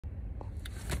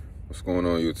What's going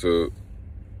on, YouTube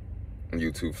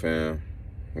fam,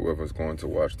 whoever's going to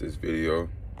watch this video?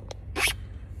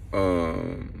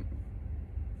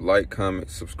 Like, comment,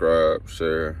 subscribe,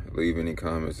 share, leave any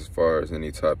comments as far as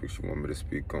any topics you want me to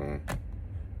speak on.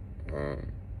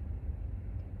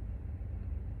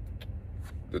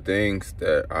 The things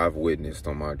that I've witnessed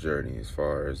on my journey as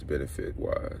far as benefit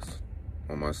wise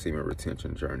on my semen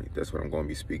retention journey, that's what I'm going to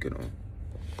be speaking on.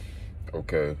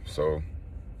 Okay, so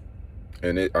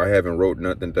I haven't wrote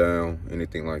nothing down,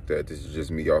 anything like that. This is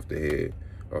just me off the head,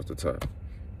 off the top.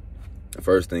 The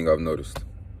first thing I've noticed,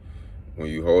 when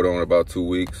you hold on about 2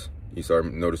 weeks, you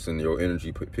start noticing your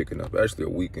energy picking up. Actually, a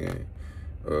weekend,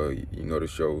 you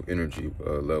notice your energy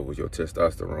levels, your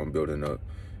testosterone building up,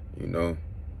 you know.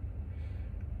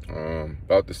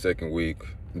 About the second week,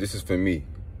 this is for me,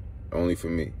 only for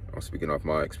me. I'm speaking off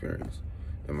my experience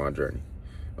and my journey.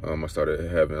 I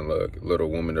started having like little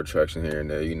woman attraction here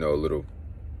and there, little,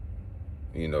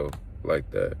 like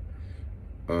that.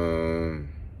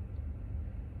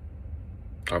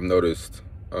 I've noticed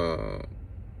a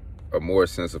more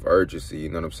sense of urgency, you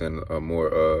know what I'm saying? A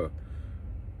more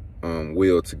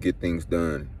will to get things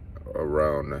done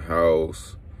around the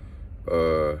house.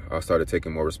 I started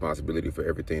taking more responsibility for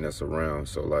everything that's around.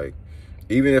 So like,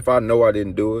 even if I know I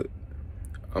didn't do it,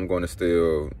 I'm going to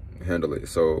still handle it.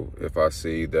 So if I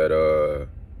see that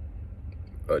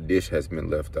a dish has been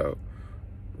left out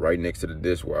right next to the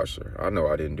dishwasher, I know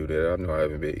I didn't do that. I know I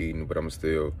haven't been eating, but I'm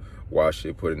still wash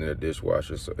it, put it in the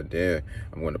dishwasher. So then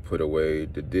I'm going to put away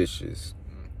the dishes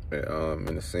in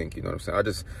the sink. You know what I'm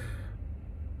saying?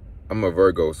 I'm a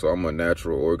Virgo, so I'm a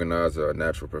natural organizer, a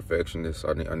natural perfectionist.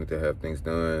 I need to have things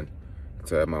done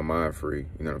to have my mind free,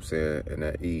 you know what I'm saying, and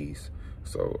at ease.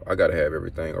 So I gotta have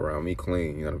everything around me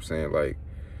clean, you know what I'm saying? Like,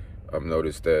 I've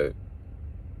noticed that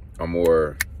I'm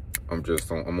on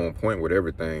point with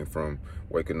everything, from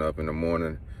waking up in the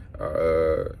morning.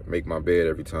 I make my bed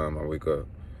every time I wake up,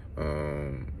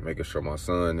 making sure my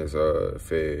son is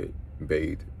fed,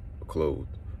 bathed,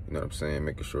 clothed. You know what I'm saying?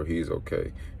 Making sure he's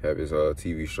okay. Have his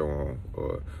TV show on,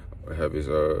 or have his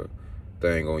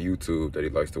thing on YouTube that he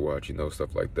likes to watch,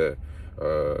 stuff like that.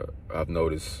 I've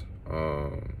noticed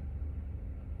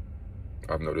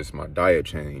my diet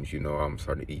change. I'm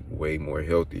starting to eat way more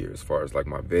healthier as far as like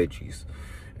my veggies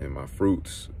and my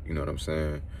fruits. You know what I'm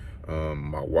saying?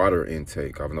 My water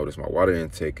intake, I've noticed my water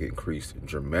intake increased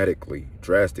drastically.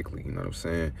 You know what I'm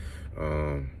saying?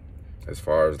 As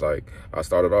far as like, I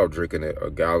started off drinking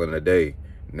a gallon a day.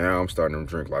 Now I'm starting to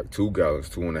drink like 2 gallons,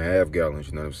 2.5 gallons.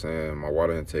 You know what I'm saying? My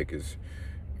water intake is,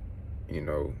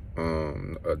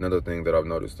 another thing that I've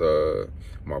noticed,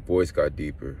 my voice got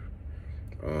deeper.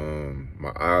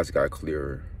 My eyes got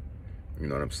clearer. You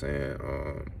know what I'm saying?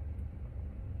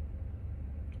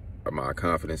 My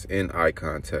confidence in eye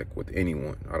contact with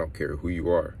anyone, I don't care who you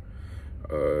are,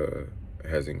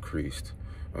 has increased.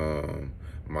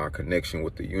 My connection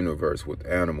with the universe, with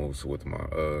animals, with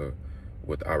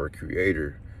our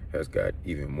creator has got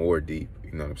even more deep.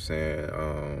 You know what I'm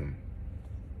saying?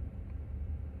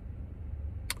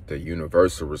 The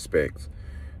universal respect,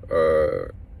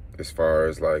 as far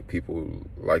as like people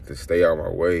like to stay out my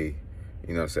way,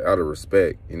 you know what I'm saying, out of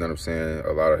respect, you know what I'm saying?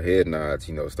 A lot of head nods,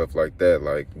 stuff like that,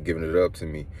 like giving it up to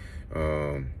me.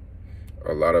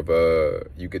 A lot of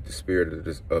you get the spirit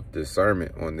of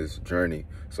discernment on this journey,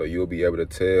 so you'll be able to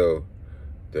tell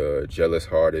the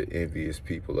jealous-hearted, envious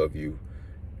people of you,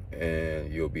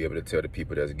 and you'll be able to tell the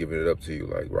people that's giving it up to you,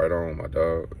 like, right on, my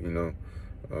dog.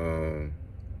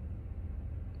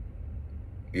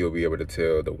 You'll be able to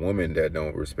tell the woman that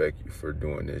don't respect you for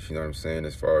doing this, you know what I'm saying,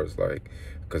 as far as like,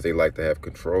 because they like to have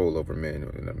control over men,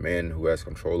 and a man who has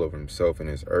control over himself and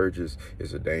his urges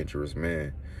is a dangerous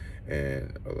man.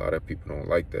 And a lot of people don't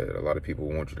like that. A lot of people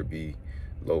want you to be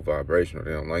low vibrational.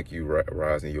 They don't like you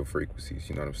rising your frequencies,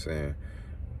 you know what I'm saying?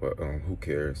 But who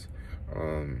cares?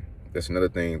 That's another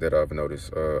thing that I've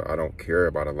noticed. I don't care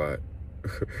about a lot.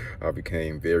 I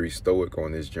became very stoic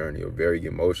on this journey, or very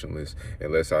emotionless,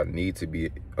 unless I need to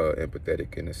be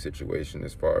empathetic in a situation,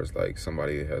 as far as like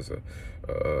somebody that has a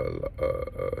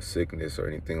sickness or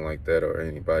anything like that, or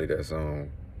anybody that's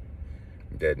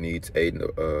that needs aid and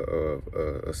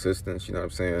assistance, you know what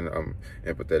I'm saying? I'm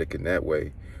empathetic in that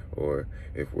way. Or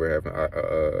if we're having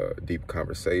a deep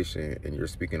conversation and you're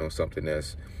speaking on something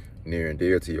that's near and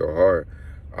dear to your heart,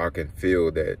 I can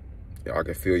feel that. I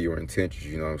can feel your intentions,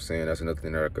 you know what I'm saying? That's another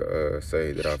thing that I could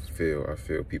say that I feel. I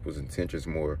feel people's intentions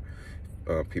more,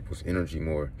 people's energy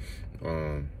more.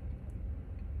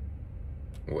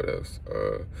 What else?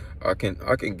 I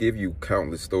can give you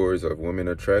countless stories of women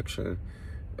attraction,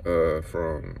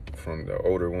 from the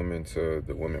older women to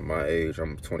the women my age.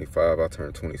 I'm 25. I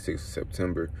turned 26 in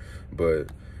September.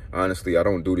 But honestly, I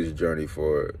don't do this journey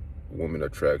for woman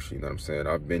attraction. You know what I'm saying?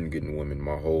 I've been getting women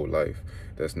my whole life.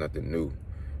 That's nothing new.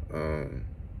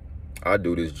 I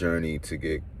do this journey to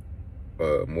get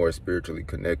more spiritually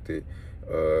connected,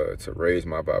 to raise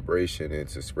my vibration and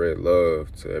to spread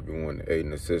love to everyone, aid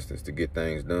and assistance to get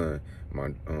things done.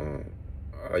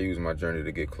 I use my journey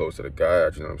to get closer to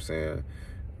God, you know what I'm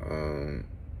saying?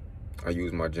 I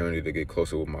use my journey to get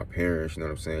closer with my parents, you know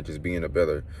what I'm saying? Just being a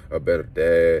better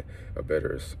dad, a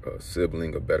better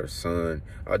sibling, a better son.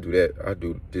 I do that. I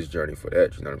do this journey for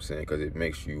that, you know what I'm saying? Because it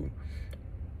makes you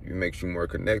more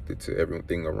connected to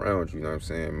everything around you, you know what I'm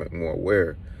saying? More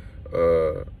aware.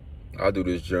 I do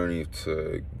this journey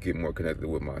to get more connected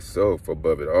with myself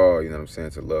above it all, you know what I'm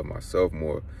saying? To love myself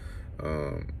more.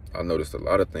 I noticed a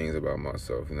lot of things about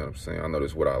myself, you know what I'm saying? I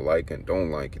noticed what I like and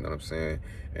don't like, you know what I'm saying?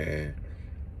 And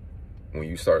when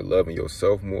you start loving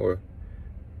yourself more,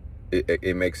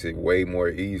 it makes it way more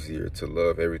easier to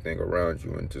love everything around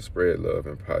you and to spread love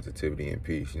and positivity and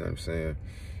peace, you know what I'm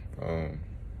saying?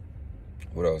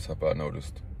 What else have I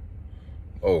noticed?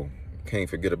 Oh, can't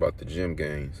forget about the gym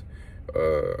gains.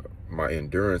 My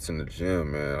endurance in the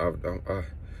gym, man.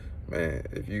 Man,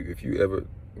 if you ever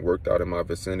worked out in my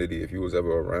vicinity, if you was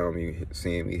ever around me,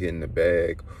 seeing me hitting the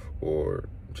bag or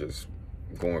just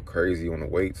going crazy on the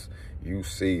weights, you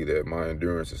see that my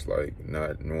endurance is like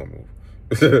not normal.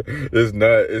 It's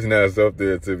not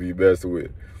something to be messed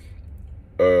with.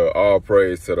 All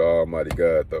praise to the Almighty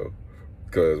God though,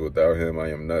 because without Him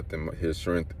I am nothing. His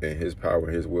strength and His power,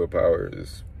 His willpower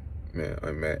is, man,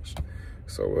 unmatched.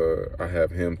 So I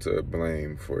have Him to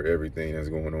blame for everything that's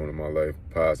going on in my life,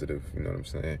 positive, you know what I'm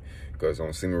saying? Because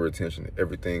on Semen Retention,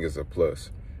 everything is a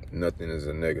plus. Nothing is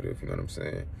a negative, you know what I'm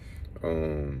saying?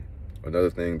 Another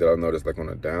thing that I've noticed, like on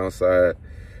the downside,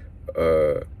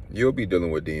 you'll be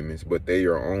dealing with demons, but they're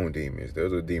your own demons.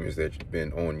 Those are demons that have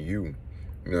been on you,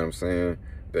 you know what I'm saying?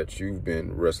 That you've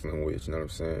been wrestling with, you know what I'm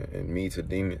saying?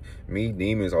 And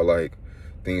demons are like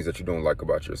things that you don't like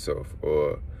about yourself,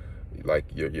 or like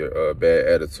your bad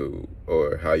attitude,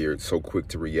 or how you're so quick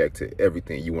to react to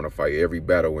everything. You want to fight every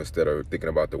battle instead of thinking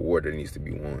about the war that needs to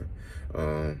be won.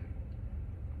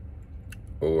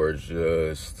 Or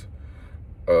just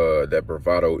that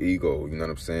bravado ego, you know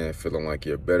what I'm saying? Feeling like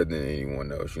you're better than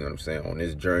anyone else, you know what I'm saying? On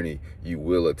this journey, you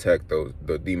will attack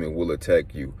the demon will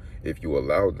attack you if you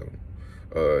allow them.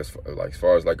 As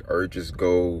far as like urges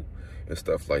go and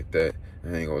stuff like that,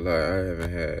 I ain't gonna lie, I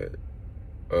haven't had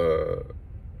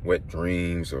wet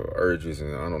dreams or urges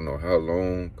and I don't know how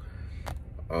long.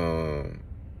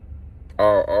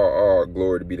 All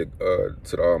glory to be to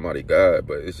the Almighty God,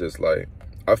 but it's just like,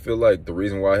 I feel like the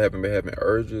reason why I haven't been having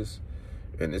urges,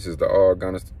 and this is the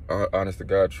honest to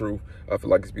God truth, I feel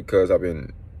like it's because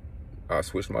I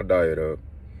switched my diet up.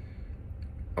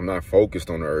 I'm not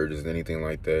focused on the urges or anything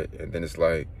like that, and then it's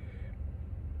like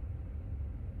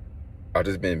I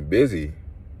just been busy.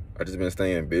 I just been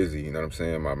staying busy, you know what I'm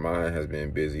saying? My mind has been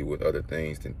busy with other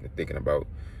things thinking about,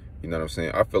 you know what I'm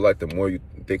saying? I feel like the more you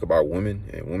think about women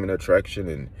and women attraction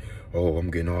and, oh,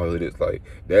 I'm getting all of this, like,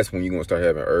 that's when you're going to start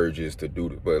having urges to do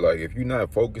it. But, like, if you're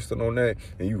not focusing on that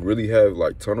and you really have,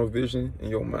 like, tunnel vision in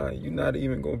your mind, you're not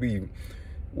even going to be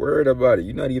worried about it.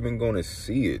 You're not even going to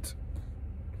see it.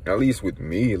 At least with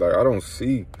me, like, I don't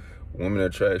see women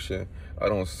attraction. I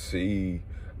don't see,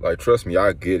 like, trust me,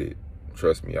 I get it.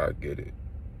 Trust me, I get it.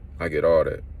 I get all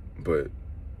that, but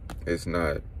it's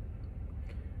not,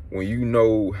 when you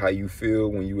know how you feel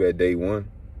when you at day one,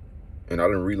 and I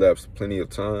done relapsed plenty of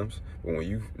times, but when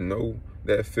you know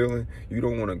that feeling, you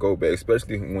don't want to go back,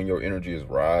 especially when your energy is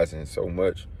rising so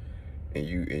much and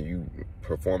you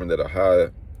performing at a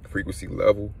high frequency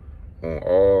level on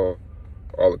all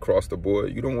across the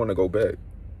board. You don't want to go back,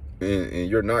 and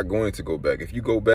you're not going to go back. If you go back,